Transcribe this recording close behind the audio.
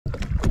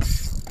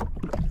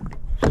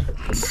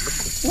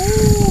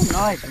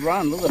Nice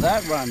run, look at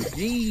that run,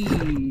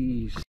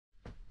 jeez.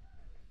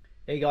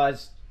 Hey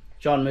guys,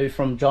 John Moo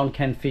from John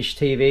Can Fish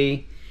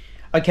TV.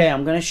 Okay,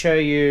 I'm going to show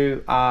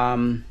you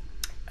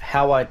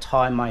how I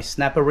tie my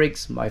snapper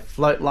rigs, my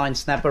float line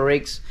snapper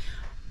rigs.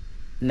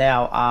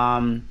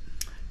 Now,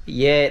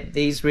 yeah,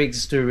 these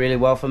rigs do really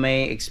well for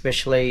me,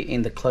 especially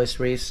in the close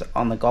reefs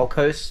on the Gold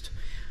Coast.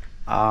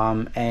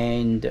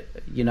 And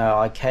you know,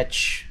 I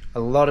catch a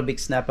lot of big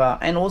snapper,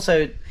 and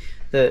also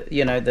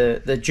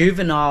the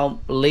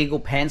juvenile legal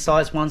pan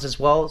size ones as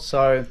well.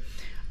 So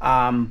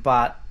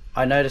but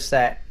I noticed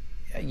that,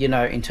 you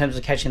know, in terms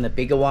of catching the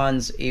bigger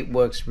ones, it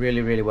works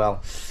really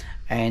well.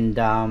 And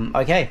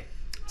okay,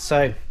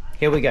 so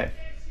here we go.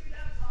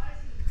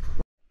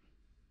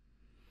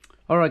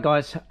 All right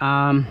guys,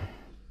 the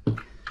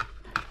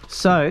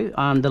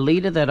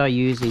leader that I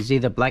use is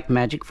either Black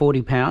Magic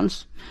 40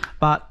 pounds,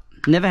 but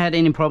never had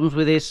any problems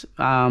with this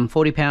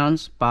 40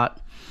 pounds. But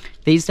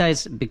these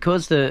days,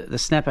 because the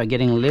snapper are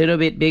getting a little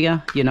bit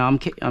bigger, you know,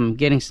 I'm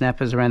getting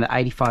snappers around the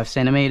 85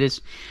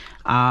 centimeters.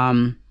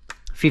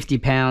 50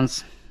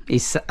 pounds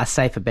is a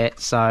safer bet,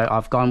 so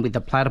I've gone with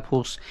the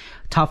Platypus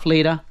Tough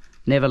Leader.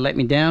 Never let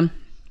me down.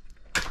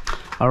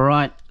 All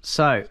right,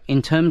 so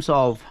in terms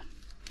of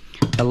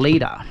the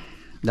leader,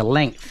 the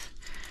length,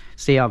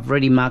 see, I've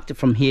already marked it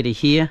from here to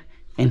here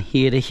and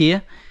here to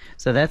here,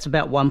 so that's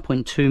about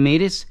 1.2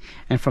 meters,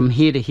 and from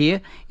here to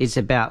here is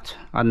about,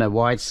 I don't know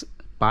why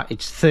but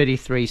it's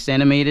 33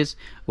 centimeters.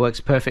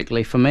 Works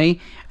perfectly for me,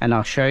 and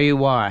I'll show you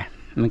why.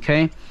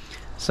 Okay,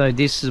 so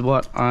this is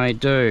what I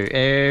do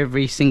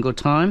every single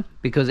time,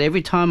 because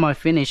every time I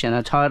finish and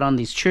I tie it on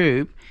this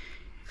tube,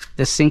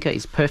 the sinker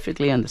is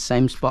perfectly on the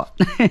same spot.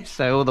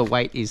 So all the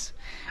weight is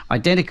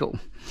identical,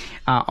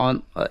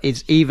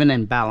 it's even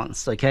and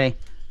balanced. Okay,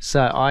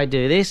 so I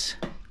do this.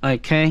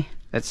 Okay,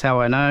 that's how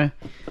I know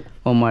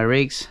all my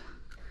rigs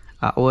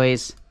are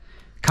always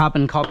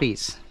carbon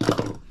copies.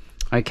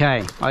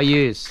 Okay, I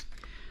use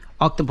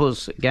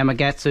Octopus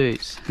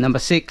Gamakatsus number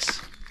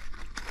 6.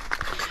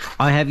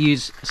 I have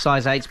used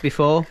size 8s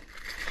before,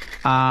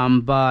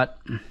 but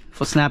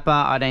for snapper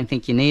I don't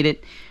think you need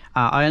it.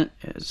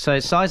 So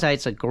size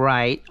 8s are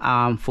great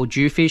for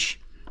jewfish,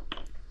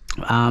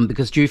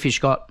 because jewfish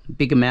got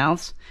bigger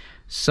mouths.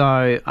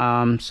 So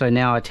so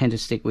now I tend to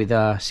stick with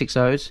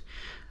 6/0s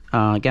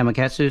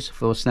Gamakatsus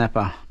for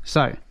snapper.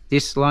 So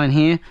this line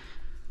here,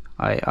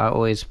 I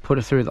always put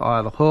it through the eye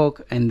of the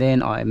hook, and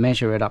then I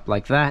measure it up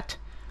like that,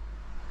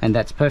 and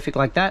that's perfect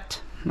like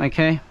that.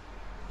 Okay,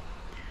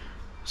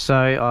 so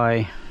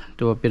I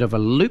do a bit of a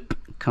loop,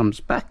 comes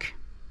back.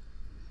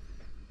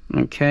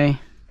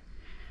 Okay,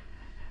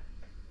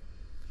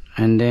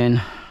 and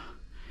then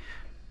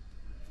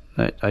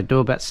I do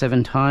about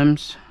 7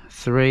 times.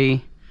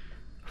 3,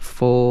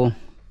 4,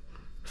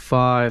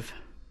 5,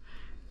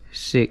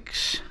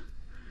 6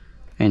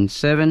 and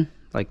 7,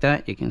 like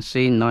that. You can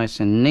see, nice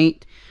and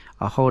neat.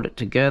 I hold it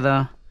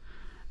together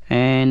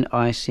and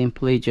I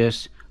simply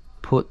just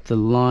put the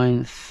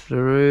line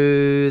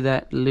through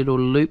that little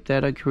loop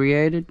that I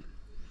created,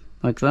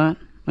 like that.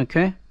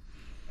 Okay,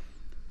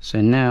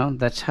 so now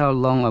that's how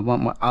long I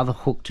want my other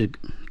hook to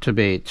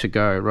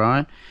go,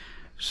 right?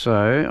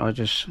 So I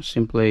just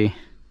simply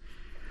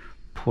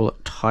pull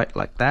it tight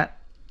like that.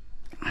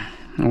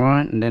 All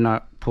right, and then I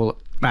pull it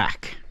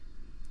back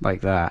like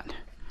that.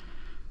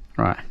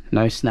 Right,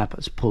 no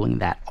snappers pulling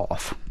that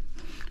off.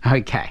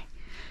 Okay,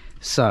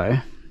 so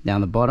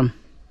down the bottom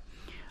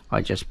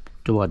I just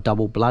do a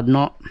double blood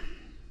knot.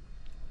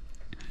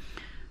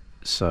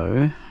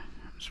 So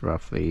it's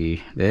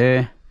roughly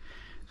there.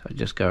 So I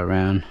just go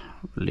around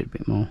a little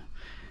bit more.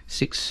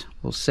 6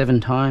 or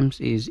 7 times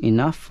is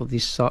enough for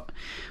this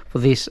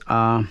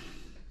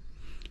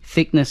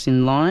thickness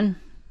in line,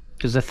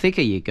 because the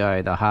thicker you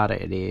go, the harder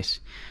it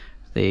is.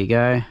 There you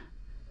go,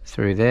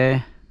 through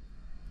there,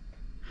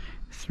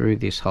 through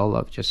this hole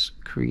I've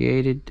just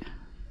created.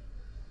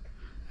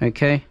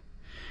 Okay,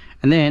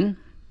 and then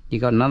you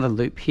got another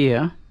loop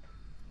here.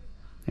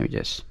 Let me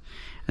just,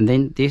 and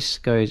then this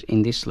goes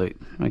in this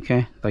loop.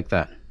 Okay, like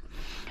that.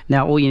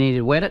 Now all you need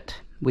to wet it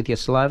with your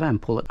saliva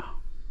and pull it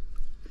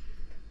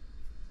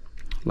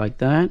like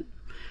that.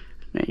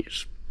 Now you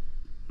just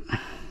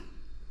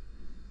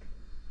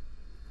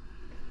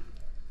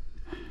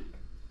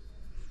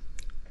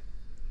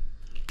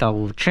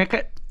double check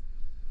it.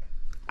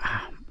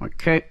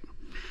 Okay,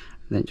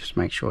 then just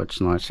make sure it's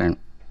nice and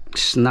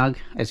snug.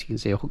 As you can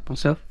see, I hooked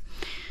myself.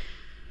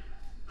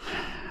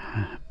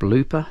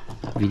 Blooper,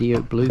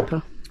 video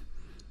blooper.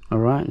 All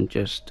right, and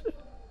just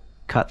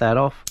cut that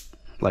off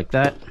like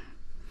that.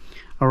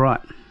 All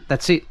right,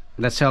 that's it.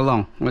 That's how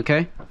long.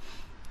 Okay,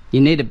 you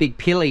need a big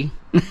pilly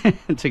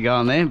to go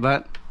on there,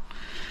 but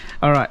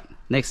all right.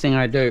 Next thing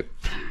I do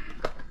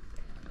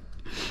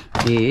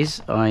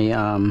is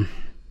I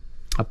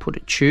put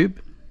a tube.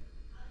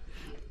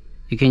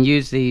 You can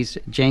use these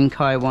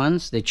Genkai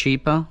ones, they're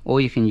cheaper, or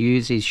you can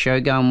use these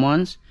Shogun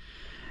ones.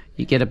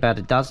 You get about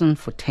a dozen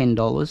for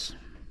 $10.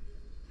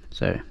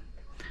 So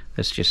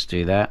let's just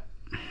do that.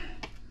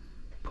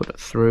 Put it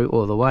through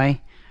all the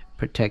way,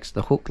 protects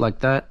the hook like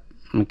that.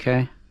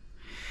 Okay,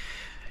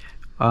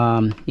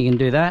 You can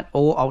do that,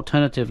 or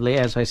alternatively,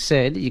 as I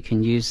said, you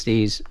can use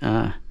these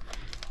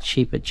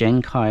cheaper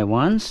Genkai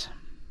ones.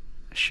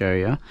 I'll show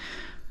you.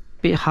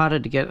 Bit harder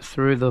to get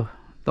through the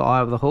eye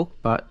of the hook,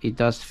 but it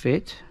does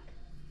fit.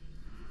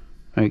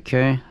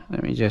 Okay,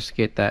 let me just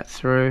get that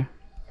through.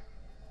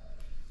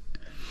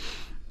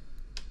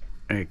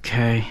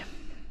 Okay,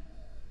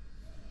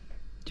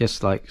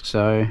 just like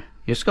so.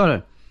 You just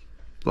gotta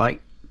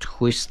like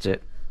twist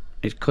it,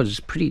 because it's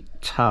pretty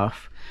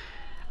tough.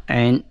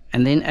 And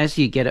then as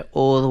you get it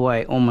all the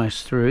way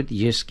almost through,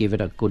 you just give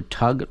it a good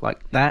tug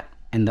like that,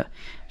 and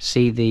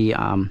see the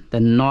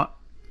knot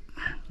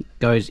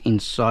goes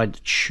inside the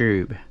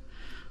tube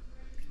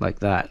like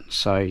that.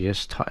 So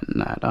just tighten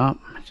that up.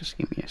 Just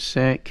give me a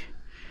sec.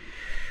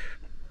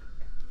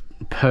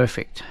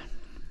 Perfect.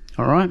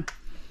 All right.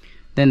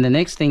 Then the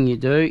next thing you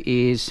do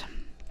is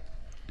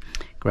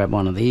grab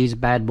one of these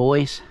bad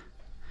boys.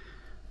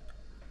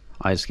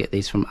 I just get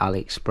these from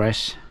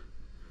AliExpress.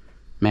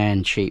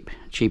 Man, cheap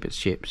as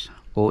chips,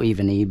 or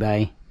even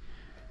eBay.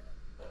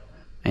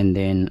 And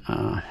then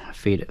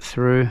feed it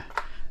through.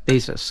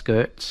 These are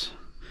skirts.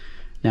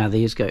 Now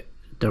these go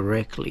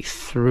directly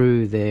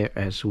through there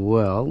as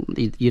well.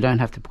 You don't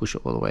have to push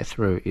it all the way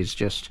through. It's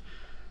just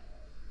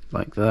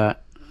like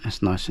that.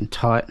 That's nice and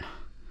tight.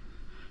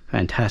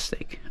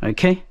 Fantastic.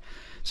 Okay,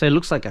 so it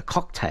looks like a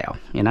cocktail,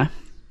 you know.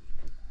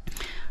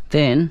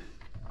 Then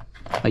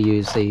I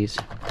use these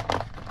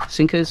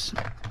sinkers,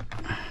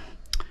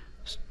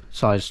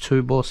 size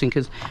 2 ball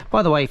sinkers.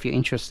 By the way, if you're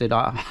interested,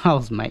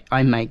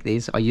 I make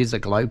these. I use a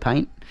glow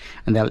paint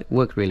and they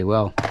work really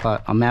well,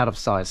 but I'm out of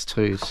size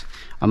 2s.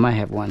 I may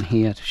have one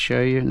here to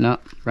show you. No,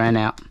 ran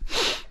out.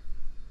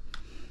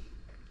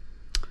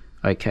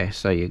 Okay,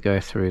 so you go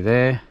through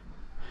there,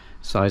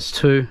 size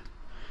 2,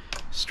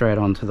 straight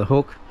onto the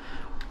hook.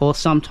 Or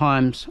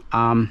sometimes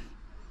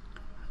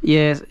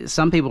yeah,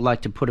 some people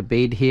like to put a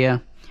bead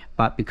here,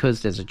 but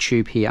because there's a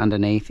tube here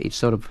underneath, it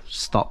sort of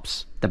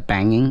stops the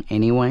banging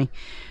anyway,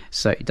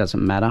 so it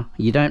doesn't matter.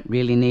 You don't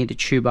really need a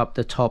tube up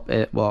the top,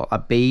 well, a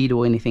bead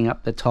or anything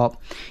up the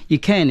top. You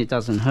can, it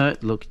doesn't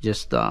hurt. Look,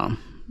 just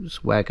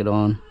whack it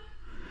on.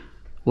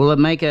 Will it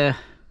make a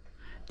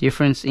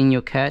difference in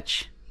your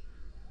catch?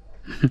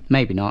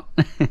 Maybe not.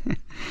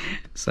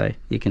 So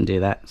you can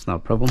do that, it's not a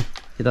problem.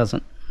 It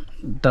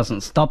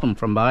doesn't stop them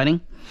from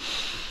biting.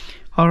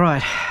 All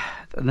right,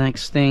 the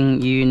next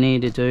thing you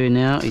need to do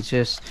now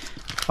is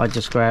I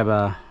just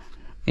grab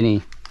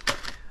any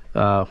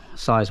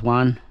size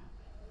 1,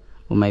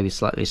 or maybe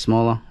slightly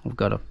smaller. I've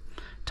got a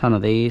ton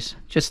of these,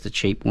 just the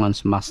cheap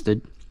ones,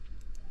 mustard.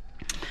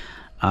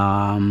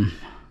 All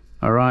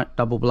right,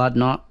 double blood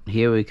knot,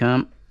 here we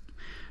come.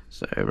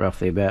 So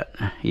roughly about,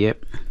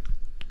 yep,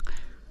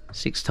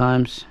 6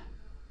 times.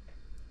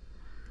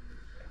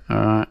 All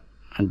right,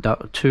 and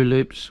 2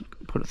 loops,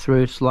 put it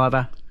through,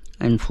 sliver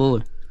and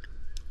fluid.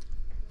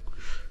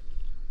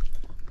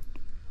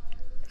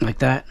 Like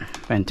that.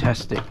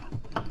 Fantastic.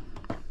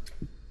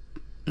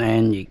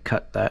 And you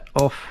cut that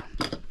off,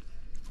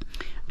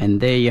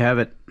 and there you have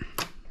it,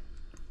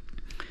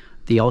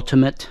 the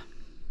ultimate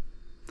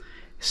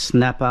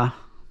snapper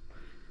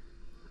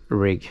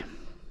rig.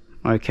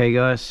 Okay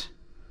guys,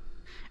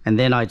 and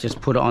then I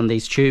just put it on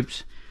these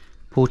tubes,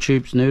 pull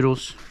tubes,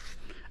 noodles,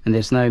 and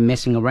there's no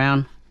messing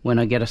around. When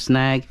I get a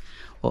snag,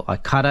 or I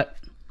cut it,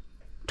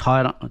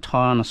 tie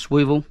on a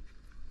swivel,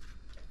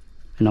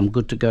 and I'm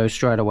good to go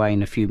straight away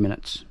in a few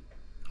minutes.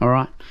 All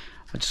right,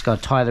 I just got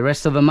to tie the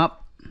rest of them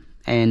up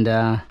and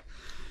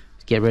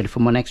get ready for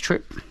my next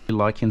trip.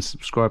 Like and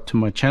subscribe to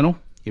my channel,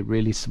 it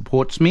really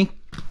supports me.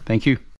 Thank you.